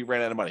ones where you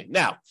ran out of money.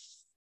 Now,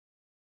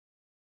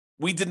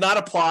 we did not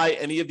apply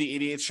any of the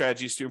 88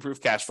 strategies to improve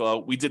cash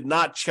flow. We did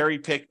not cherry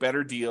pick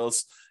better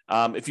deals.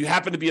 If you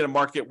happen to be in a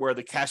market where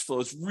the cash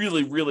flow is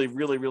really, really,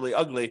 really, really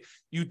ugly,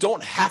 you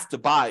don't have to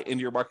buy in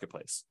your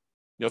marketplace.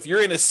 If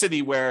you're in a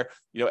city where,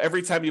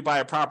 every time you buy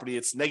a property,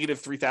 it's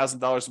negative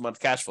 $3,000 a month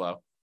cash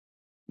flow,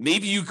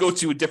 maybe you go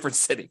to a different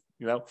city.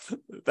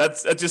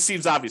 That just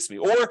seems obvious to me.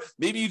 Or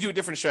maybe you do a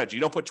different strategy.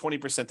 You don't put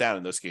 20% down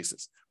in those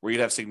cases where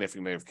you'd have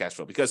significant negative cash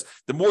flow, because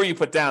the more you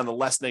put down, the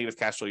less negative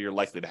cash flow you're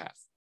likely to have.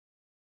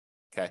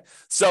 Okay,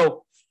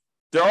 so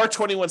there are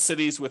 21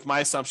 cities with my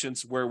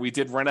assumptions where we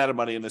did run out of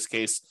money in this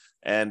case,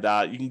 and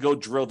you can go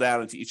drill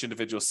down into each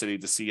individual city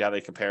to see how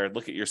they compare and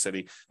look at your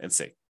city and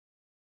see.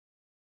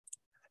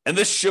 And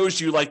this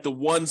shows you like the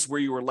ones where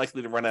you were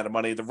likely to run out of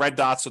money. The red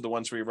dots are the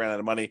ones where you ran out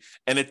of money,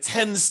 and it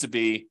tends to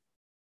be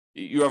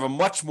you have a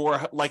much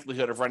more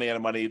likelihood of running out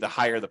of money the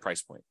higher the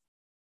price point.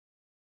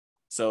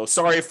 So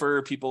sorry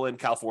for people in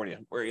California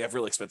where you have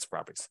really expensive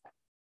properties.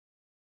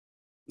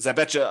 Because I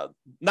bet you,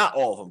 not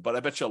all of them, but I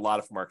bet you a lot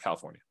of them are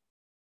California.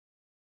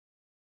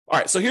 All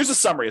right, so here's a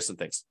summary of some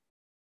things.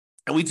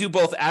 And we do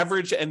both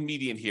average and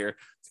median here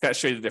to kind of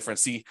show you the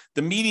difference. See,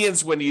 the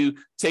medians, when you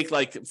take,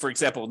 like, for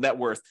example, net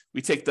worth,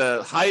 we take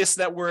the highest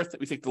net worth,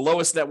 we take the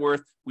lowest net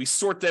worth, we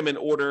sort them in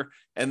order,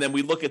 and then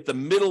we look at the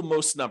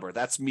middlemost number.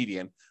 That's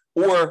median.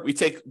 Or we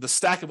take the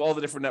stack of all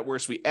the different net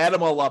worths, we add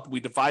them all up, we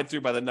divide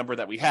through by the number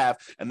that we have,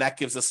 and that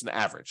gives us an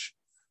average.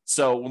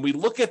 So when we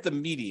look at the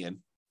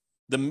median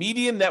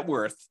net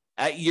worth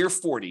at year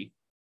 40,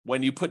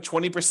 when you put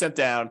 20%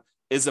 down,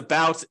 is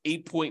about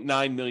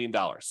 $8.9 million.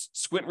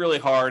 Squint really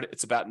hard,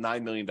 it's about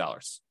 $9 million.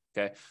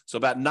 Okay, so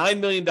about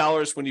 $9 million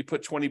when you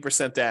put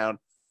 20% down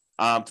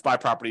to buy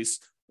properties.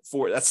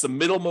 That's the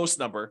middlemost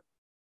number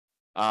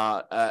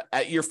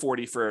at year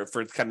 40 for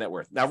kind of net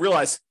worth. Now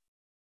realize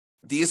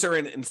these are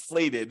in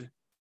inflated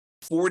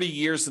 40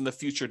 years in the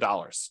future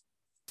dollars.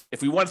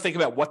 If we want to think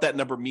about what that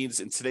number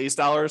means in today's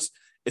dollars,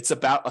 it's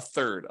about a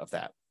third of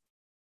that.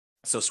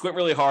 So squint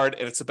really hard,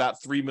 and it's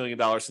about $3 million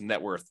in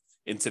net worth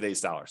in today's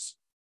dollars.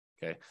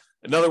 Okay.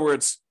 In other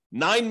words,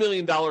 $9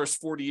 million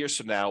 40 years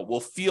from now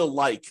will feel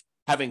like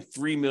having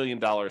 $3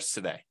 million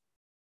today.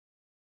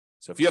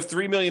 So if you have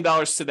 $3 million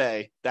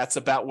today, that's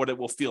about what it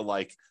will feel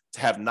like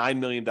to have $9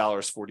 million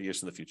 40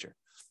 years in the future,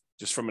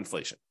 just from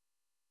inflation.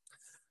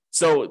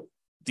 So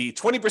the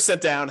 20%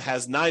 down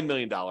has $9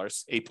 million,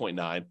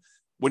 8.9.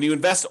 When you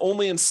invest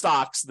only in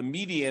stocks, the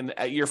median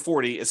at year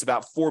 40 is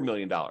about $4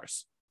 million.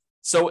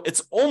 So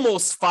it's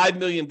almost $5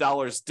 million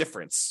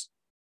difference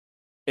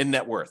in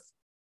net worth.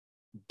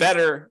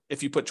 Better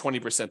if you put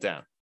 20%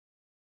 down.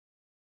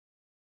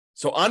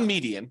 So on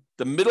median,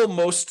 the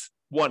middlemost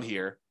one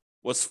here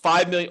was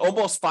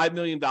almost $5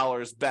 million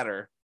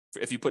better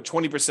if you put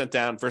 20%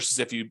 down versus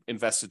if you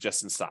invested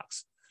just in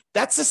stocks.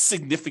 That's a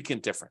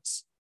significant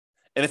difference.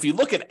 And if you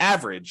look at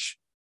average,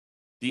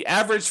 the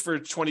average for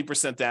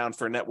 20% down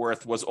for net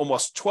worth was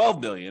almost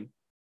 12 million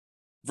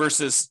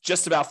versus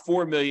just about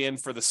 4 million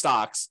for the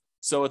stocks.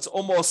 So it's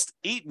almost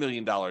 $8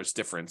 million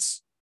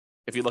difference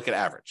if you look at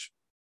average.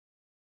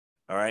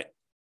 All right.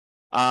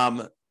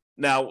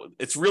 Now,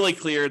 it's really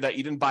clear that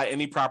you didn't buy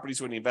any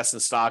properties when you invest in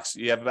stocks.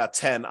 You have about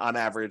 10 on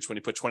average when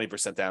you put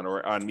 20% down,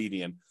 or on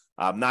median,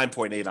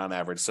 9.8 on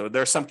average. So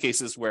there are some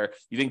cases where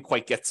you didn't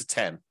quite get to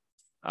 10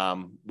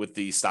 with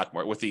the stock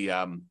market, with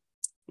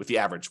the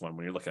average one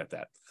when you're looking at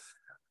that.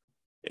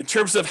 In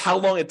terms of how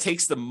long it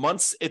takes, the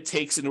months it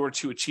takes in order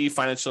to achieve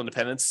financial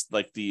independence,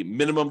 like the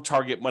minimum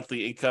target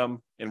monthly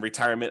income in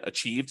retirement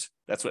achieved,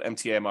 that's what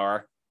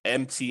MTMIR,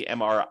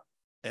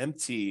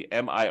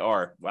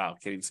 wow,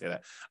 can't even say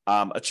that,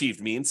 achieved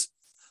means.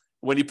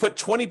 When you put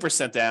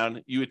 20%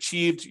 down, you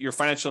achieved your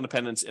financial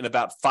independence in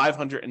about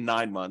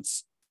 509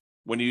 months.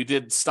 When you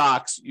did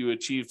stocks, you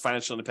achieved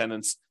financial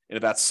independence in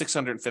about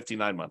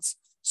 659 months.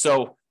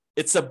 So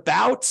it's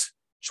about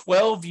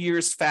 12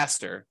 years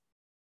faster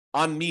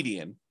on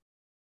median,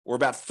 or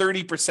about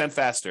 30%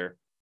 faster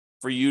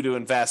for you to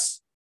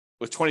invest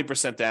with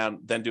 20% down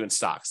than doing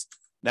stocks.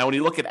 Now, when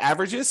you look at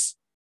averages,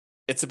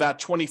 it's about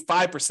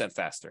 25%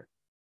 faster.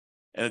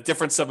 And a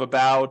difference of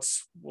about,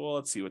 well,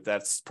 let's see what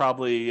that's,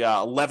 probably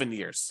 11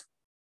 years.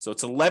 So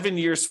it's 11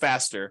 years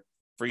faster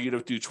for you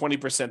to do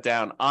 20%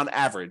 down on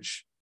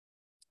average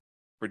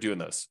for doing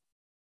those.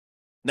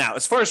 Now,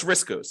 as far as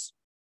risk goes,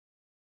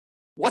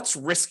 what's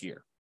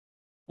riskier?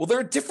 Well, there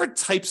are different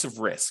types of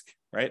risk,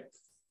 right?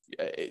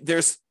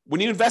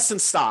 When you invest in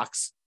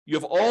stocks, you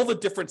have all the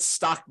different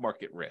stock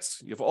market risks.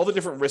 You have all the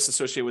different risks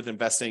associated with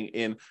investing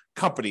in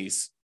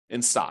companies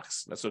in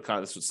stocks. That's what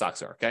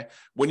stocks are, okay?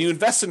 When you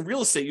invest in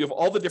real estate, you have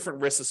all the different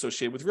risks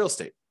associated with real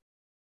estate.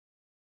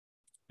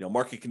 You know,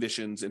 market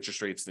conditions,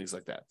 interest rates, things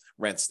like that,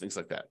 rents, things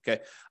like that,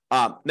 okay?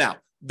 Now,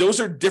 those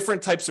are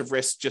different types of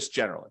risks just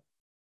generally.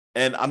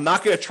 And I'm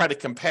not going to try to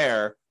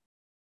compare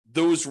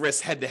those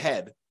risks head to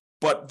head,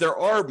 but there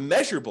are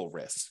measurable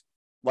risks.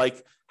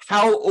 Like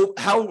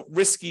how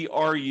risky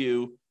are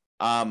you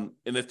in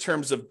the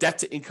terms of debt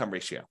to income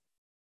ratio?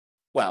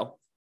 Well,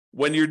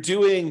 when you're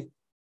doing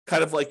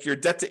kind of like your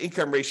debt to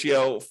income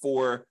ratio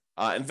for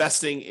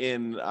investing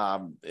in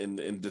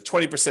the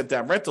 20%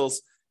 down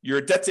rentals, your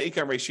debt to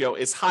income ratio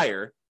is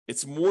higher.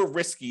 It's more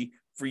risky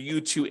for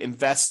you to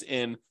invest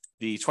in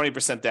the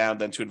 20% down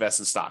than to invest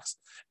in stocks.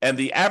 And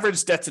the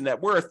average debt to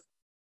net worth,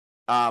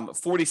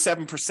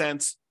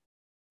 47%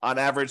 on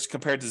average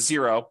compared to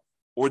zero,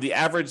 or the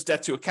average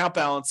debt to account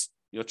balance,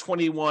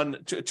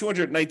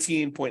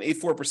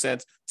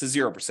 219.84% to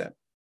 0%.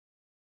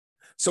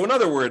 So in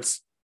other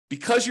words,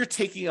 because you're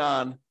taking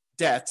on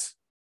debt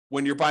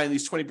when you're buying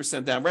these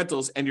 20% down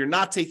rentals, and you're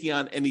not taking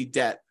on any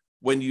debt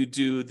when you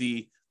do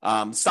the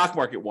stock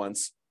market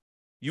ones,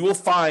 you will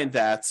find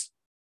that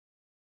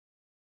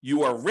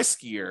you are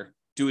riskier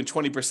doing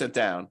 20%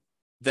 down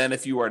than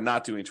if you are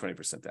not doing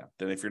 20% down,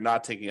 than if you're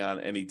not taking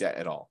on any debt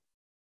at all.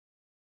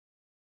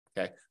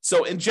 Okay,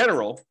 so in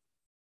general,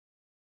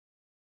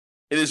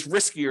 it is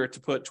riskier to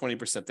put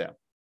 20% down.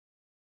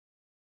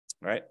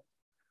 All right.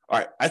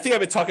 I think I've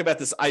been talking about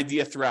this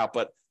idea throughout,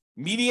 but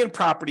median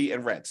property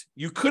and rent.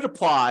 You could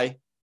apply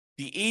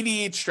the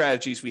 88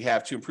 strategies we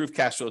have to improve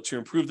cash flow, to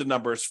improve the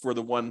numbers for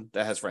the one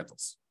that has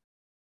rentals.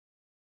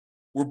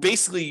 we're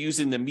basically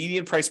using the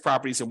median price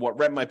properties and what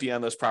rent might be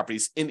on those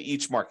properties in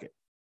each market.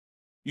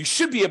 You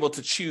should be able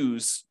to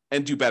choose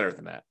and do better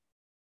than that.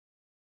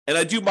 And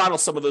I do model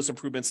some of those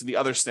improvements in the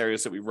other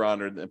scenarios that we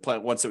run or the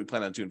ones that we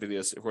plan on doing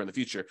videos if we're in the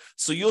future.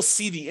 So you'll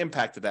see the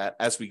impact of that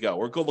as we go,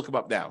 or go look them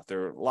up now.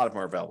 There are a lot of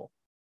them are available.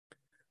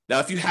 Now,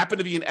 if you happen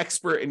to be an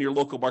expert in your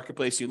local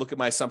marketplace, you look at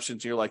my assumptions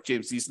and you're like,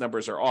 James, these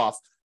numbers are off,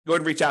 go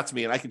ahead and reach out to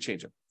me and I can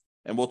change them.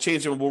 And we'll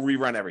change them and we'll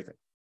rerun everything.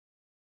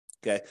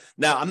 Okay.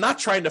 Now, I'm not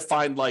trying to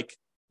find like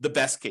the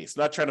best case.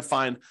 I'm not trying to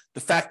find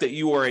the fact that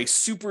you are a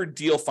super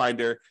deal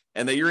finder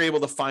and that you're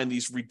able to find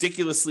these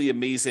ridiculously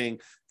amazing,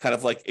 kind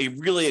of like a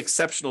really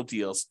exceptional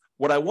deals.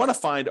 What I want to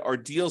find are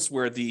deals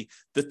where the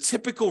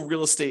typical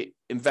real estate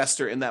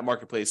investor in that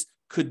marketplace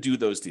could do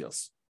those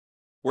deals.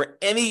 Where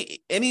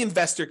any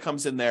investor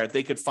comes in there,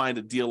 they could find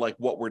a deal like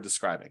what we're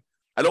describing.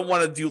 I don't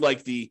want to do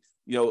like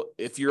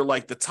if you're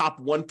like the top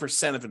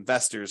 1% of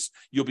investors,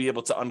 you'll be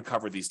able to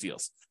uncover these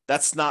deals.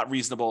 That's not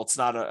reasonable. It's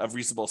not a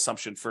reasonable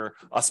assumption for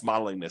us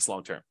modeling this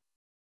long term.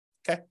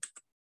 Okay.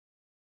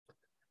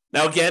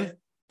 Now, again,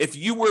 if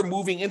you were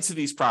moving into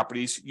these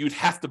properties, you'd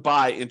have to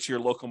buy into your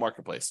local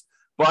marketplace.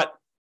 But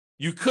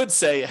you could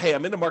say, hey,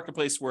 I'm in a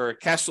marketplace where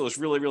cash flow is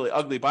really, really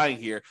ugly buying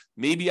here.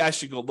 Maybe I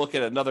should go look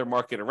at another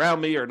market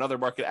around me or another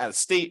market out of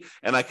state,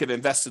 and I could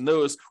invest in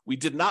those. We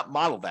did not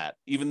model that,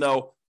 even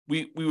though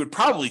we would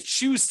probably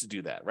choose to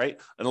do that, right?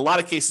 In a lot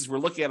of cases, we're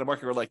looking at a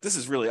market, we're like, this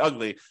is really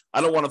ugly.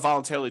 I don't want to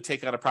voluntarily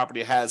take on a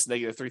property that has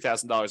negative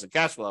 $3,000 in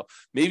cash flow.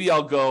 Maybe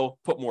I'll go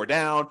put more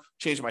down,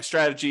 change my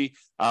strategy,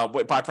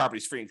 buy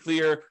properties free and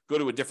clear, go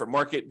to a different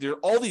market. There are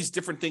all these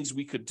different things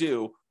we could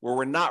do where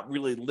we're not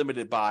really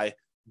limited by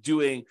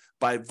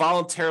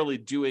voluntarily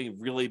doing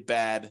really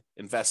bad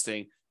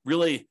investing,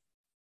 really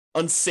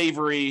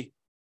unsavory,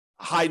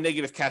 high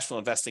negative cash flow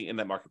investing in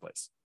that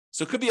marketplace.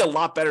 So it could be a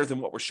lot better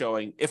than what we're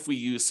showing if we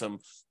use some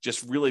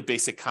just really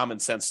basic common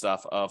sense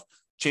stuff of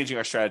changing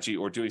our strategy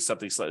or doing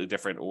something slightly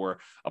different or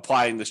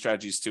applying the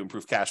strategies to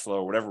improve cash flow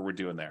or whatever we're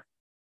doing there.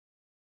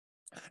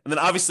 And then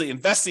obviously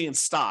investing in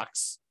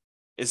stocks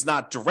is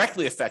not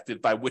directly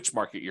affected by which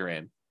market you're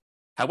in.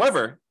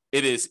 However,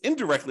 it is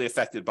indirectly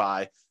affected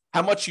by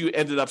how much you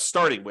ended up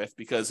starting with,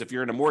 because if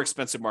you're in a more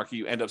expensive market,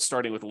 you end up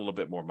starting with a little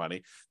bit more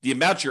money. The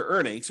amount you're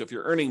earning, so if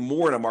you're earning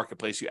more in a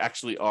marketplace, you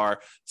actually are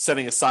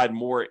setting aside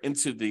more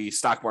into the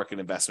stock market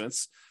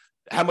investments,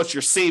 how much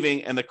you're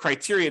saving, and the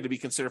criteria to be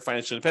considered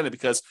financially independent,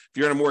 because if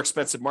you're in a more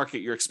expensive market,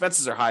 your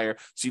expenses are higher,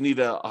 so you need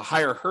a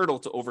higher hurdle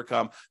to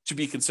overcome to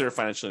be considered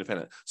financially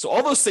independent. So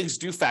all those things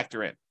do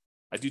factor in.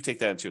 I do take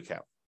that into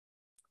account.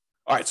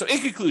 All right, so in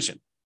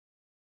conclusion,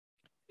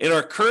 in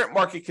our current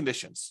market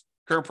conditions,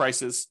 current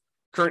prices,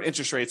 current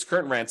interest rates,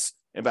 current rents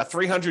in about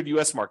 300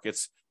 U.S.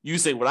 markets,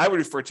 using what I would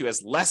refer to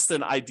as less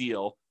than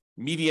ideal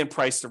median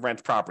price to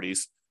rent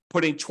properties,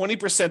 putting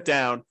 20%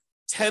 down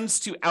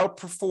tends to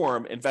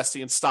outperform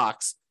investing in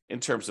stocks in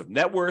terms of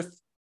net worth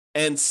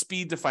and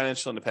speed to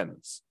financial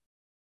independence.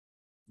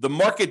 The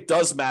market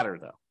does matter,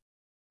 though.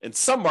 In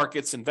some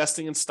markets,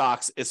 investing in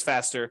stocks is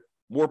faster,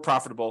 more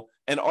profitable,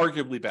 and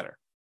arguably better.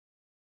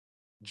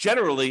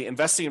 Generally,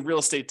 investing in real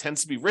estate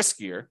tends to be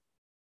riskier,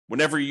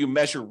 whenever you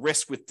measure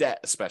risk with debt,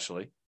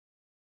 especially.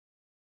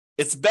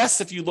 It's best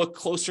if you look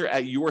closer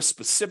at your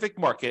specific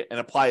market and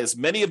apply as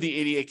many of the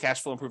 88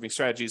 cash flow improving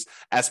strategies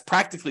as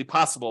practically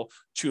possible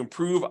to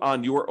improve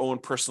on your own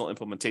personal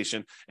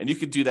implementation. And you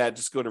can do that.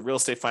 Just go to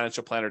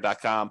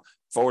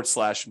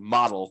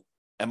realestatefinancialplanner.com/model,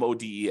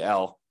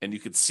 MODEL, and you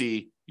can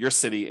see your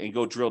city and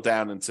go drill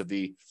down into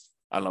we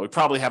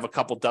probably have a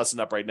couple dozen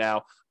up right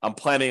now. I'm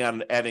planning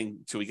on adding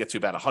till we get to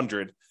about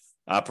 100.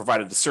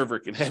 Provided the server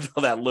can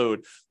handle that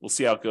load. We'll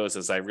see how it goes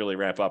as I really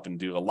ramp up and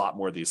do a lot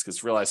more of these,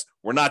 because realize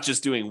we're not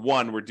just doing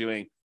one, we're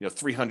doing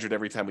 300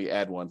 every time we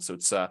add one. So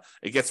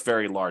it gets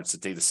very large. The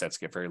data sets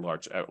get very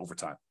large over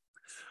time.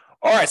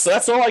 All right, so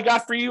that's all I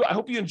got for you. I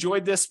hope you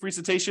enjoyed this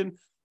presentation.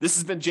 This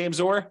has been James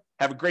Orr.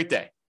 Have a great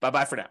day.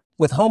 Bye-bye for now.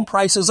 With home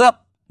prices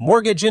up,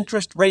 mortgage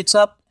interest rates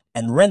up,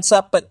 and rents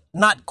up, but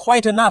not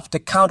quite enough to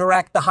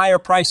counteract the higher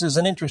prices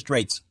and interest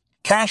rates,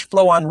 cash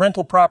flow on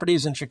rental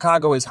properties in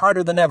Chicago is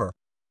harder than ever.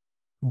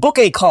 Book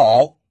a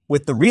call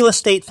with the Real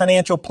Estate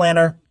Financial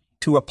Planner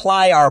to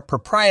apply our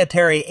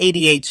proprietary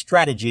 88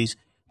 strategies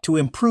to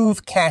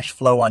improve cash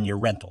flow on your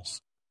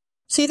rentals.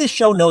 See the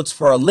show notes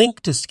for a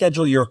link to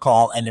schedule your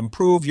call and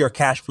improve your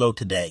cash flow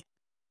today.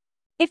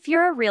 If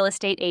you're a real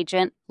estate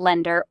agent,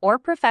 lender, or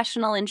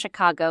professional in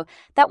Chicago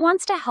that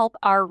wants to help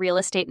our real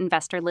estate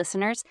investor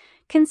listeners,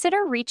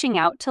 consider reaching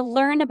out to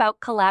learn about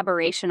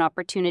collaboration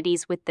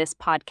opportunities with this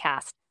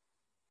podcast.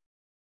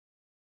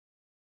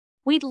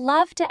 We'd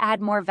love to add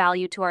more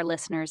value to our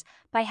listeners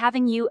by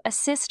having you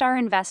assist our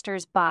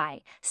investors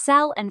buy,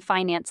 sell, and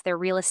finance their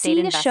real estate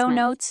investments. See the show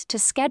notes to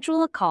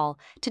schedule a call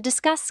to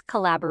discuss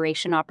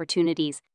collaboration opportunities.